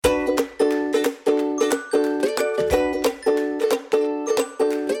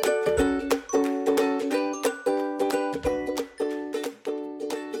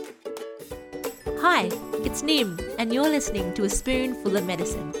it's Nim, and you're listening to A Spoonful of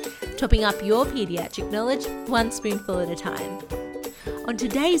Medicine, topping up your paediatric knowledge one spoonful at a time. On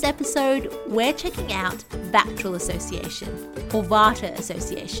today's episode, we're checking out VACTERL Association, or VACTERL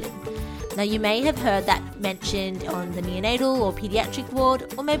Association. Now, you may have heard that mentioned on the neonatal or paediatric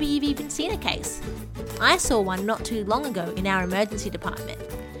ward, or maybe you've even seen a case. I saw one not too long ago in our emergency department,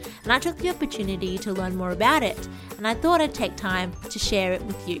 and I took the opportunity to learn more about it, and I thought I'd take time to share it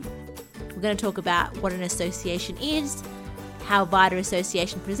with you. We're going to talk about what an association is, how VACTERL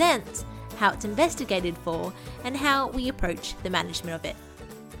Association presents, how it's investigated for, and how we approach the management of it.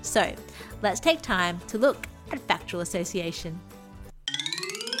 So, let's take time to look at VACTERL Association.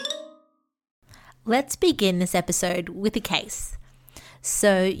 Let's begin this episode with a case.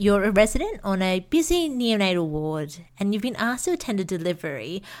 So, you're a resident on a busy neonatal ward, and you've been asked to attend a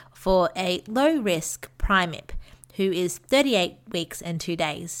delivery for a low-risk primip who is 38 weeks and 2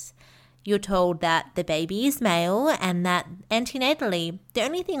 days. You're told that the baby is male and that antenatally, the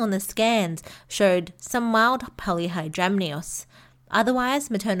only thing on the scans showed some mild polyhydramnios.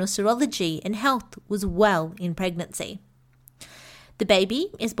 Otherwise, maternal serology and health was well in pregnancy. The baby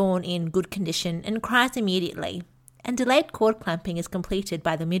is born in good condition and cries immediately, and delayed cord clamping is completed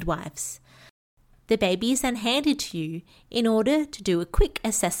by the midwives. The baby is then handed to you in order to do a quick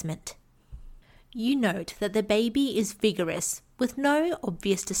assessment. You note that the baby is vigorous with no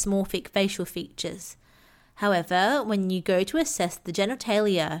obvious dysmorphic facial features. However, when you go to assess the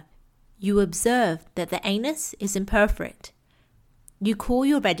genitalia, you observe that the anus is imperforate. You call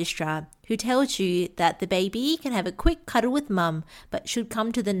your registrar, who tells you that the baby can have a quick cuddle with mum but should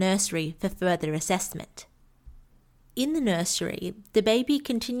come to the nursery for further assessment. In the nursery, the baby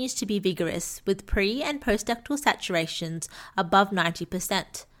continues to be vigorous with pre- and postductal saturations above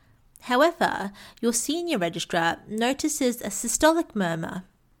 90%. However, your senior registrar notices a systolic murmur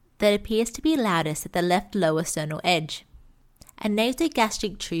that appears to be loudest at the left lower sternal edge. A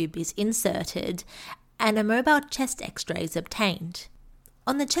nasogastric tube is inserted and a mobile chest x-ray is obtained.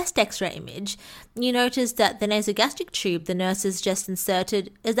 On the chest x-ray image, you notice that the nasogastric tube the nurse has just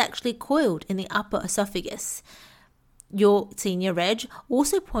inserted is actually coiled in the upper esophagus. Your senior reg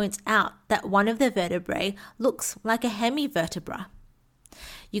also points out that one of the vertebrae looks like a hemivertebra.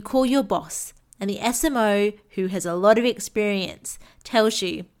 You call your boss, and the SMO, who has a lot of experience, tells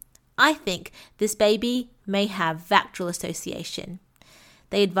you, I think this baby may have VACTERL Association.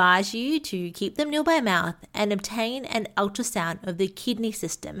 They advise you to keep them nil by mouth and obtain an ultrasound of the kidney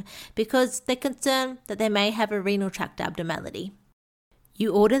system because they're concerned that they may have a renal tract abnormality.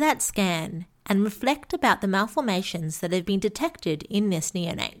 You order that scan and reflect about the malformations that have been detected in this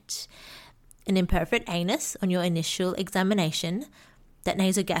neonate. An imperforate anus on your initial examination, that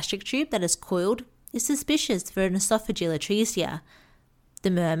nasogastric tube that is coiled is suspicious for an esophageal atresia. The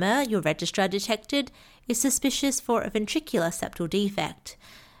murmur your registrar detected is suspicious for a ventricular septal defect.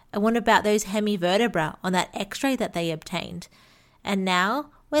 And what about those hemivertebra on that x-ray that they obtained? And now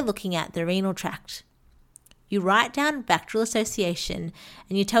we're looking at the renal tract. You write down VACTERL Association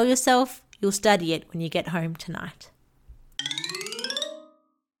and you tell yourself you'll study it when you get home tonight.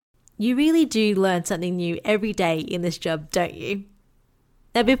 You really do learn something new every day in this job, don't you?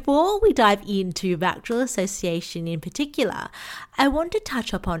 Now, before we dive into VACTERL Association in particular, I want to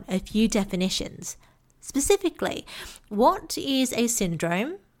touch upon a few definitions. Specifically, what is a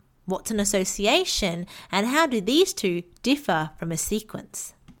syndrome, what's an association, and how do these two differ from a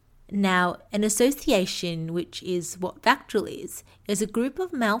sequence? Now, an association, which is what VACTERL is a group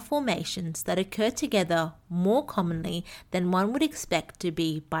of malformations that occur together more commonly than one would expect to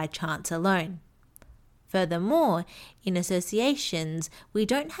be by chance alone. Furthermore, in associations, we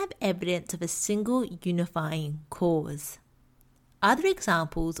don't have evidence of a single unifying cause. Other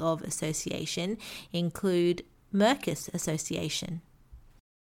examples of association include Merkus association.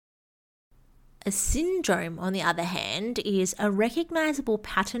 A syndrome, on the other hand, is a recognizable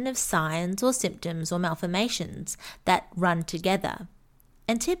pattern of signs or symptoms or malformations that run together.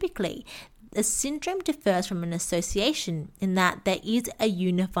 And typically, a syndrome differs from an association in that there is a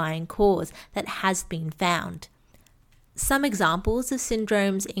unifying cause that has been found. Some examples of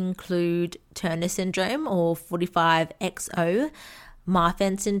syndromes include Turner syndrome or 45XO,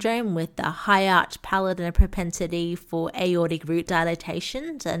 Marfan syndrome with a high arch palate and a propensity for aortic root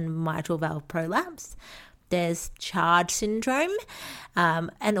dilatations and mitral valve prolapse. There's Charge syndrome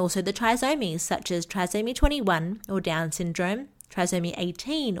and also the trisomies such as trisomy 21 or Down syndrome, trisomy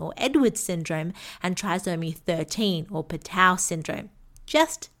 18 or Edwards syndrome, and trisomy 13 or Patau syndrome,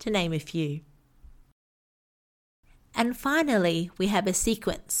 just to name a few. And finally, we have a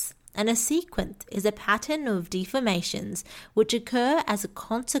sequence. and a sequence is a pattern of deformations which occur as a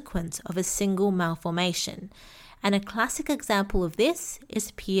consequence of a single malformation. And a classic example of this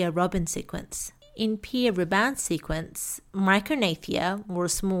is Pierre-Robin sequence. In Pierre-Robin sequence, micrognathia, or a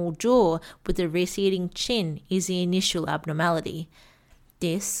small jaw with a receding chin, is the initial abnormality.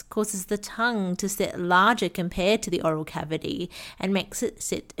 This causes the tongue to sit larger compared to the oral cavity and makes it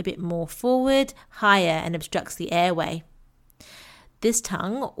sit a bit more forward, higher, and obstructs the airway. This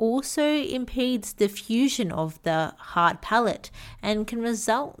tongue also impedes the fusion of the hard palate and can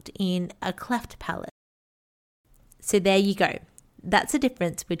result in a cleft palate. So there you go. That's the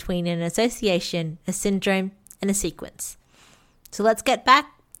difference between an association, a syndrome, and a sequence. So let's get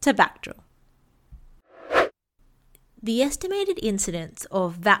back to VACTERL. The estimated incidence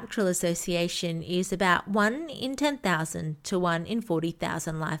of VACTERL association is about 1 in 10,000 to 1 in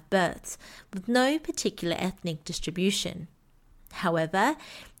 40,000 live births, with no particular ethnic distribution. However,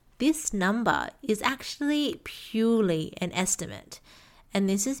 this number is actually purely an estimate, and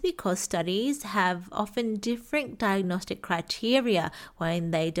this is because studies have often different diagnostic criteria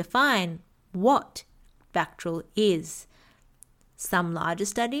when they define what VACTERL is. Some larger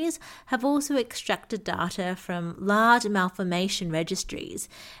studies have also extracted data from large malformation registries,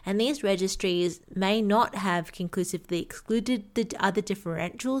 and these registries may not have conclusively excluded the other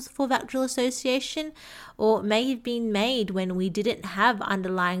differentials for VACTERL association, or may have been made when we didn't have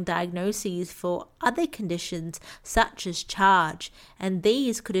underlying diagnoses for other conditions such as charge, and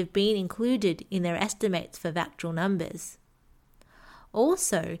these could have been included in their estimates for VACTERL numbers.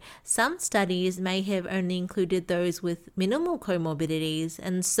 Also, some studies may have only included those with minimal comorbidities,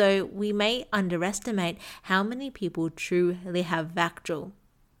 and so we may underestimate how many people truly have VACTERL.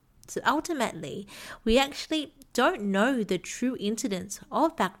 So ultimately, we actually don't know the true incidence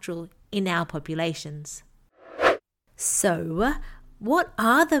of VACTERL in our populations. So, what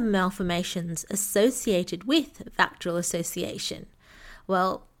are the malformations associated with VACTERL association?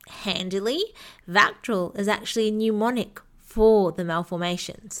 Well, handily, VACTERL is actually a mnemonic for the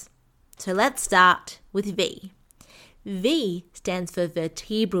malformations. So let's start with V. V stands for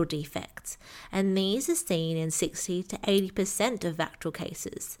vertebral defects, and these are seen in 60 to 80% of VACTERL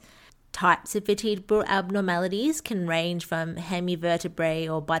cases. Types of vertebral abnormalities can range from hemivertebrae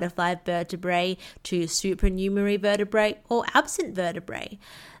or butterfly vertebrae to supernumerary vertebrae or absent vertebrae.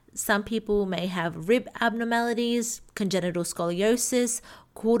 Some people may have rib abnormalities, congenital scoliosis,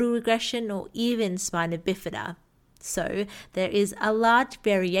 caudal regression, or even spina bifida. So there is a large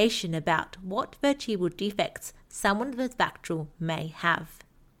variation about what vertebral defects someone with VACTERL may have.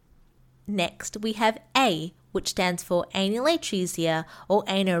 Next, we have A, which stands for anal atresia or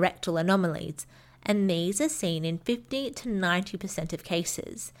anorectal anomalies, and these are seen in 50 to 90% of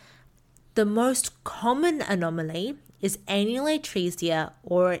cases. The most common anomaly is anal atresia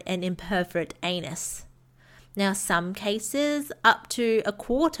or an imperforate anus. Now, some cases, up to a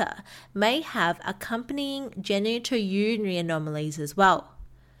quarter, may have accompanying genitourinary anomalies as well.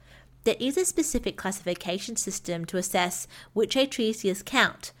 There is a specific classification system to assess which atresias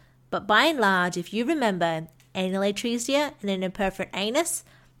count, but by and large, if you remember anal atresia and an imperforate anus,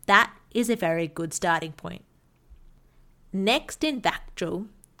 that is a very good starting point. Next in VACTERL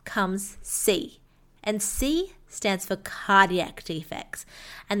comes C, and C stands for cardiac defects,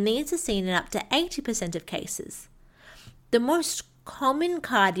 and these are seen in up to 80% of cases. The most common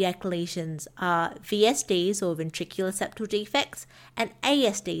cardiac lesions are VSDs or ventricular septal defects and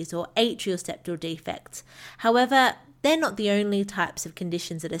ASDs or atrial septal defects. However, they're not the only types of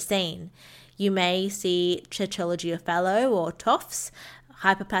conditions that are seen. You may see tetralogy of Fallot or TOFs,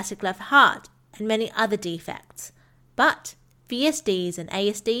 hyperplastic left heart, and many other defects. But VSDs and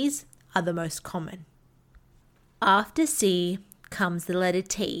ASDs are the most common. After C comes the letter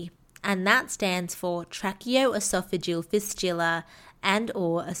T, and that stands for tracheoesophageal fistula and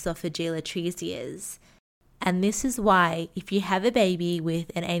or esophageal atresias. And this is why if you have a baby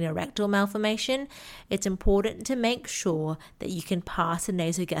with an anorectal malformation, it's important to make sure that you can pass a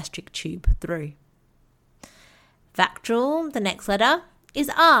nasogastric tube through. VACTERL, the next letter, is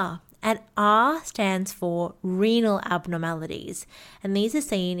R, and R stands for renal abnormalities, and these are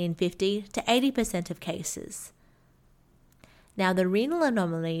seen in 50 to 80% of cases. Now, the renal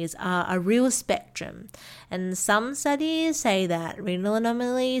anomalies are a real spectrum, and some studies say that renal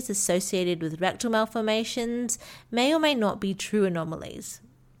anomalies associated with rectal malformations may or may not be true anomalies.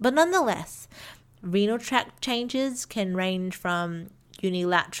 But nonetheless, renal tract changes can range from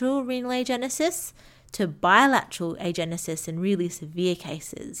unilateral renal agenesis to bilateral agenesis in really severe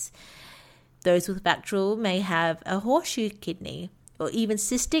cases. Those with VACTERL may have a horseshoe kidney or even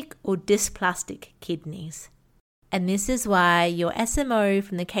cystic or dysplastic kidneys. And this is why your SMO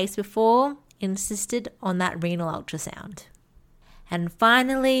from the case before insisted on that renal ultrasound. And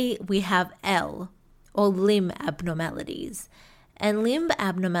finally, we have L, or limb abnormalities. And limb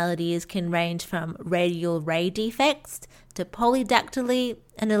abnormalities can range from radial ray defects to polydactyly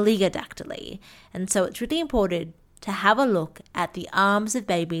and oligodactyly. And so it's really important to have a look at the arms of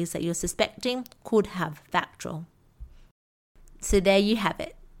babies that you're suspecting could have VACTERL. So there you have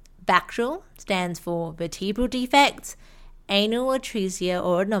it. VACTERL stands for vertebral defects, anal atresia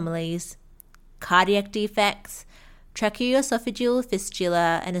or anomalies, cardiac defects, tracheoesophageal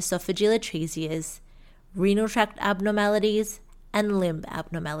fistula and esophageal atresias, renal tract abnormalities, and limb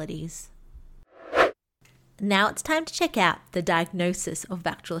abnormalities. Now it's time to check out the diagnosis of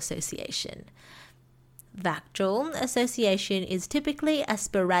VACTERL Association. VACTERL Association is typically a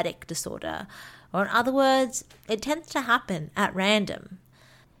sporadic disorder, or in other words, it tends to happen at random.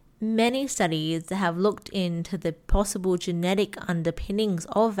 Many studies have looked into the possible genetic underpinnings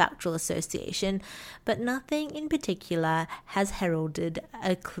of VACTERL association, but nothing in particular has heralded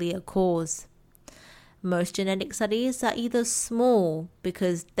a clear cause. Most genetic studies are either small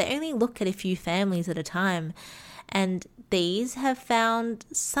because they only look at a few families at a time, and these have found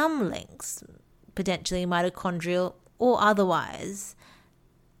some links, potentially mitochondrial or otherwise.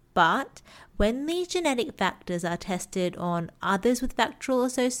 But when these genetic factors are tested on others with VACTERL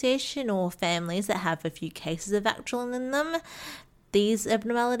association or families that have a few cases of VACTERL in them, these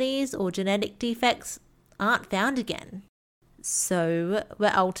abnormalities or genetic defects aren't found again. So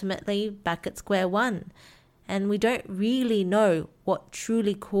we're ultimately back at square one, and we don't really know what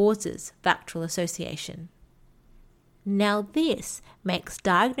truly causes VACTERL association. Now this makes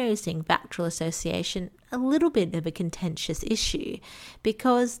diagnosing VACTERL association a little bit of a contentious issue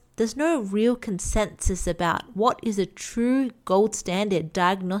because there's no real consensus about what is a true gold standard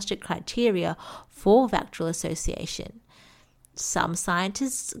diagnostic criteria for VACTERL association. Some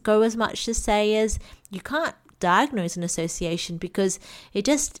scientists go as much to say as you can't diagnose an association because it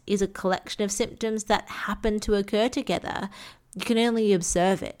just is a collection of symptoms that happen to occur together. You can only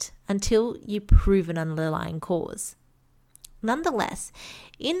observe it until you prove an underlying cause. Nonetheless,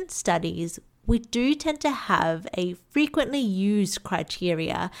 in studies, we do tend to have a frequently used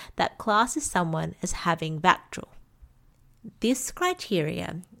criteria that classes someone as having VACTERL. This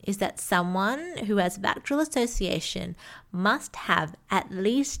criteria is that someone who has VACTERL association must have at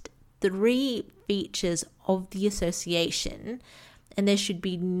least 3 features of the association, and there should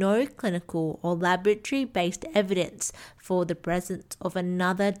be no clinical or laboratory-based evidence for the presence of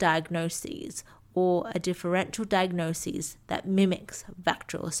another diagnosis or a differential diagnosis that mimics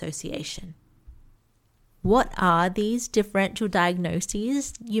VACTERL association. What are these differential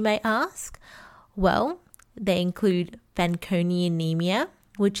diagnoses, you may ask? Well, they include Fanconi anemia,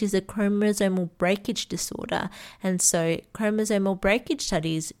 which is a chromosomal breakage disorder, and so chromosomal breakage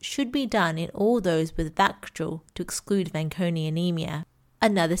studies should be done in all those with VACTERL to exclude Fanconi anemia.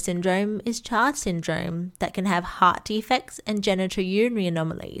 Another syndrome is Char syndrome that can have heart defects and genitourinary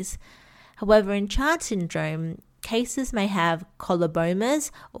anomalies. However, in Char syndrome, cases may have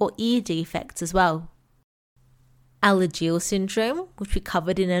collobomas or ear defects as well. Alagille syndrome, which we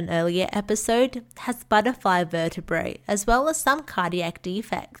covered in an earlier episode, has butterfly vertebrae as well as some cardiac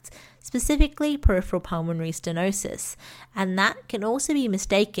defects, specifically peripheral pulmonary stenosis, and that can also be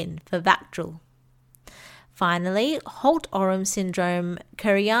mistaken for VACTERL. Finally, Holt-Oram syndrome,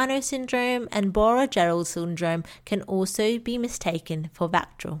 Curiano syndrome, and Bora-Gerald syndrome can also be mistaken for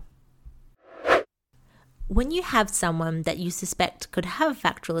VACTERL. When you have someone that you suspect could have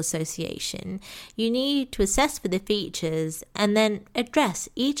VACTERL association, you need to assess for the features and then address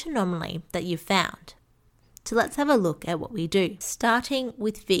each anomaly that you've found. So let's have a look at what we do, starting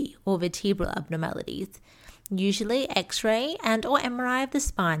with V or vertebral abnormalities. Usually X-ray and or MRI of the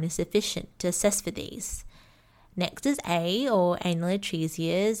spine is sufficient to assess for these. Next is A or anal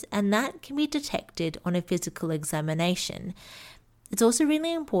atresias, and that can be detected on a physical examination. It's also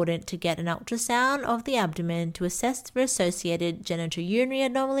really important to get an ultrasound of the abdomen to assess for associated genitourinary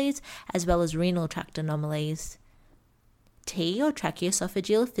anomalies as well as renal tract anomalies. T or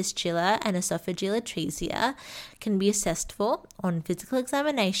tracheoesophageal fistula and esophageal atresia can be assessed for on physical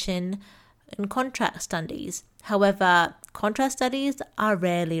examination and contrast studies. However, contrast studies are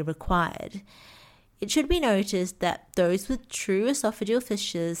rarely required. It should be noticed that those with true esophageal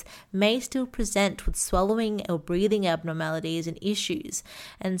fissures may still present with swallowing or breathing abnormalities and issues,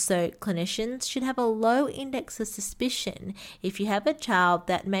 and so clinicians should have a low index of suspicion if you have a child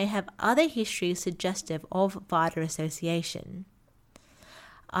that may have other histories suggestive of VACTERL association.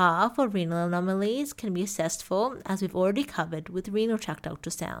 R for renal anomalies can be assessed for, as we've already covered, with renal tract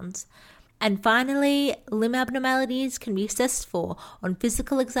ultrasounds. And finally, limb abnormalities can be assessed for on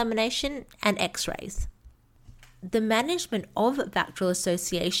physical examination and x-rays. The management of VACTERL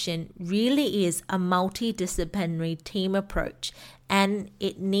Association really is a multidisciplinary team approach, and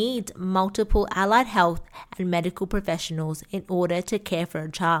it needs multiple allied health and medical professionals in order to care for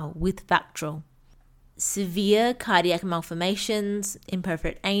a child with VACTERL. Severe cardiac malformations,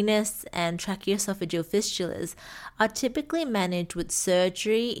 imperforate anus, and tracheoesophageal fistulas are typically managed with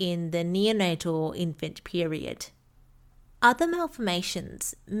surgery in the neonatal or infant period. Other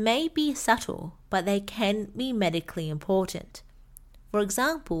malformations may be subtle, but they can be medically important. For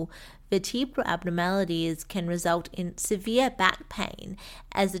example, vertebral abnormalities can result in severe back pain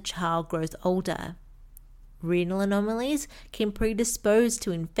as the child grows older. Renal anomalies can predispose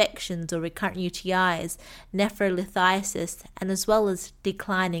to infections or recurrent UTIs, nephrolithiasis, and as well as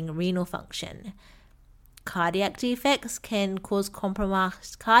declining renal function. Cardiac defects can cause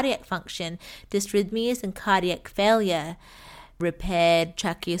compromised cardiac function, dysrhythmias, and cardiac failure. Repaired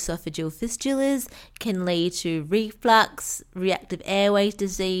tracheoesophageal fistulas can lead to reflux, reactive airways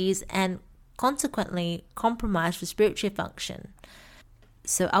disease, and consequently compromised respiratory function.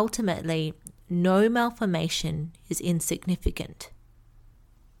 So ultimately, no malformation is insignificant.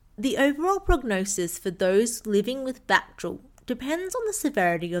 The overall prognosis for those living with VACTERL depends on the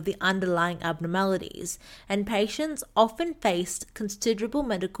severity of the underlying abnormalities, and patients often face considerable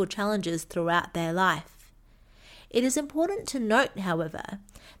medical challenges throughout their life. It is important to note, however,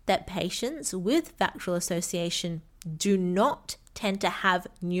 that patients with VACTERL Association do not tend to have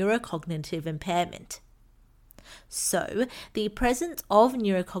neurocognitive impairment. So, the presence of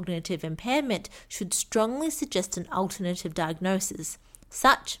neurocognitive impairment should strongly suggest an alternative diagnosis,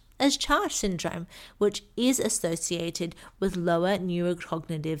 such as CHARGE syndrome, which is associated with lower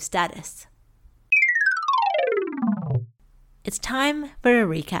neurocognitive status. It's time for a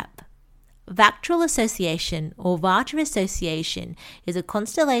recap. VACTERL Association or VACTERL Association is a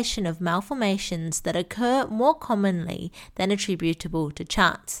constellation of malformations that occur more commonly than attributable to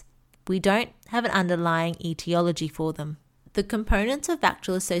chance. We don't have an underlying etiology for them. The components of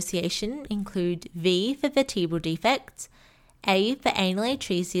VACTERL Association include V for vertebral defects, A for anal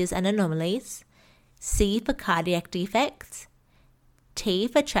atresias and anomalies, C for cardiac defects, T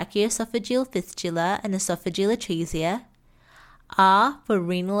for tracheoesophageal fistula and esophageal atresia, R for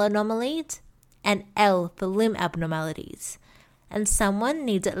renal anomalies, and L for limb abnormalities. And someone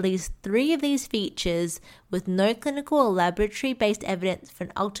needs at least 3 of these features with no clinical or laboratory-based evidence for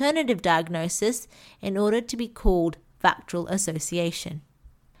an alternative diagnosis in order to be called VACTERL Association.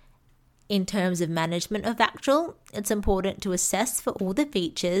 In terms of management of VACTERL, it's important to assess for all the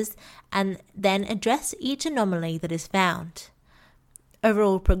features and then address each anomaly that is found.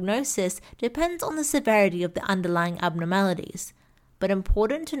 Overall prognosis depends on the severity of the underlying abnormalities, but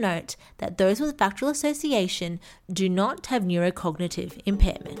important to note that those with VACTERL Association do not have neurocognitive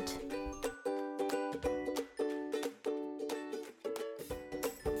impairment.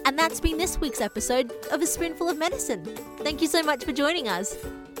 And that's been this week's episode of A Spoonful of Medicine. Thank you so much for joining us.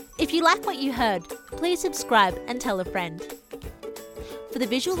 If you like what you heard, please subscribe and tell a friend. For the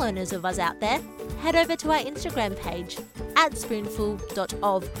visual learners of us out there, head over to our Instagram page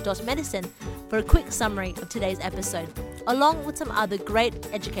 @spoonful.of.medicine for a quick summary of today's episode, along with some other great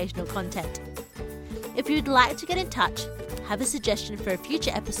educational content. If you'd like to get in touch, have a suggestion for a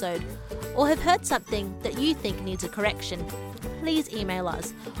future episode, or have heard something that you think needs a correction, please email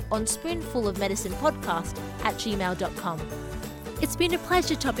us on spoonfulofmedicinepodcast@gmail.com. It's been a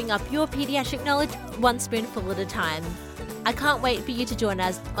pleasure topping up your pediatric knowledge one spoonful at a time. I can't wait for you to join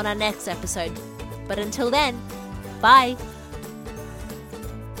us on our next episode. But until then, bye!